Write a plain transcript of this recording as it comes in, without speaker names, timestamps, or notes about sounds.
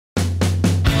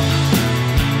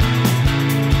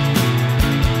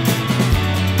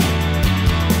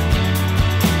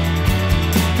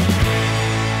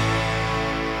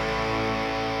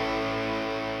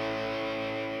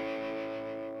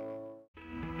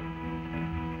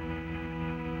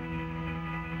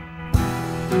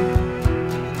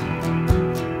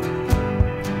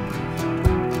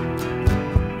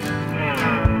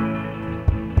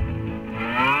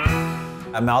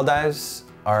Maldives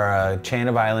are a chain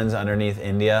of islands underneath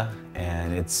India,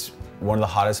 and it's one of the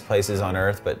hottest places on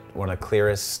Earth, but one of the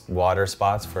clearest water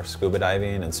spots for scuba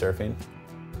diving and surfing.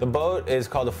 The boat is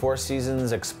called the Four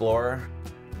Seasons Explorer.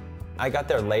 I got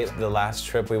there late the last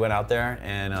trip we went out there,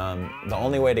 and the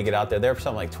only way to get out there, they were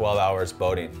something like 12 hours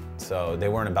boating. So they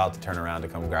weren't about to turn around to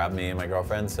come grab me and my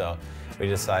girlfriend, so we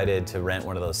decided to rent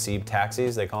one of those sea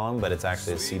taxis, they call them, but it's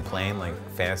actually a seaplane, like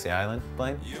Fantasy Island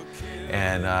plane.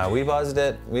 And we buzzed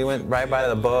it. We went right by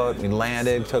the boat, we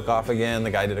landed, took off again. The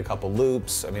guy did a couple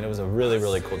loops. I mean, it was a really,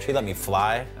 really cool. He let me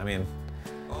fly. I mean,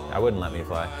 I wouldn't let me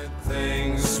fly.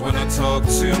 Things when I talk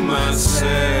to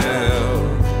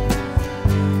myself,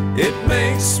 it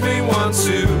makes me want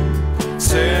to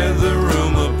tear the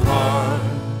room apart.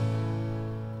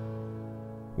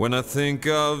 When I think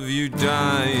of you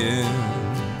dying,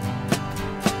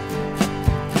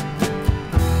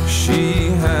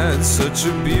 she had such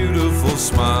a beautiful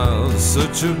smile,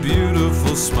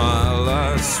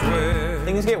 I swear.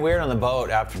 Things get weird on the boat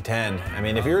after 10. I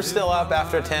mean, if you're still up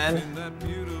after 10,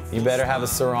 you better have a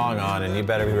sarong on and you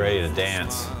better be ready to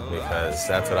dance, because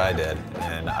that's what I did.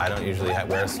 And I don't usually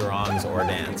wear sarongs or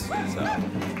dance. So,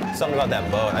 something about that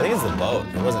boat. I think it's the boat,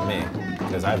 it wasn't me,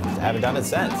 because I haven't done it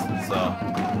since. So,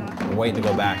 I'm waiting to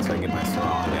go back so I can get my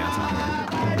sarong and dance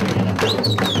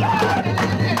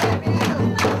on.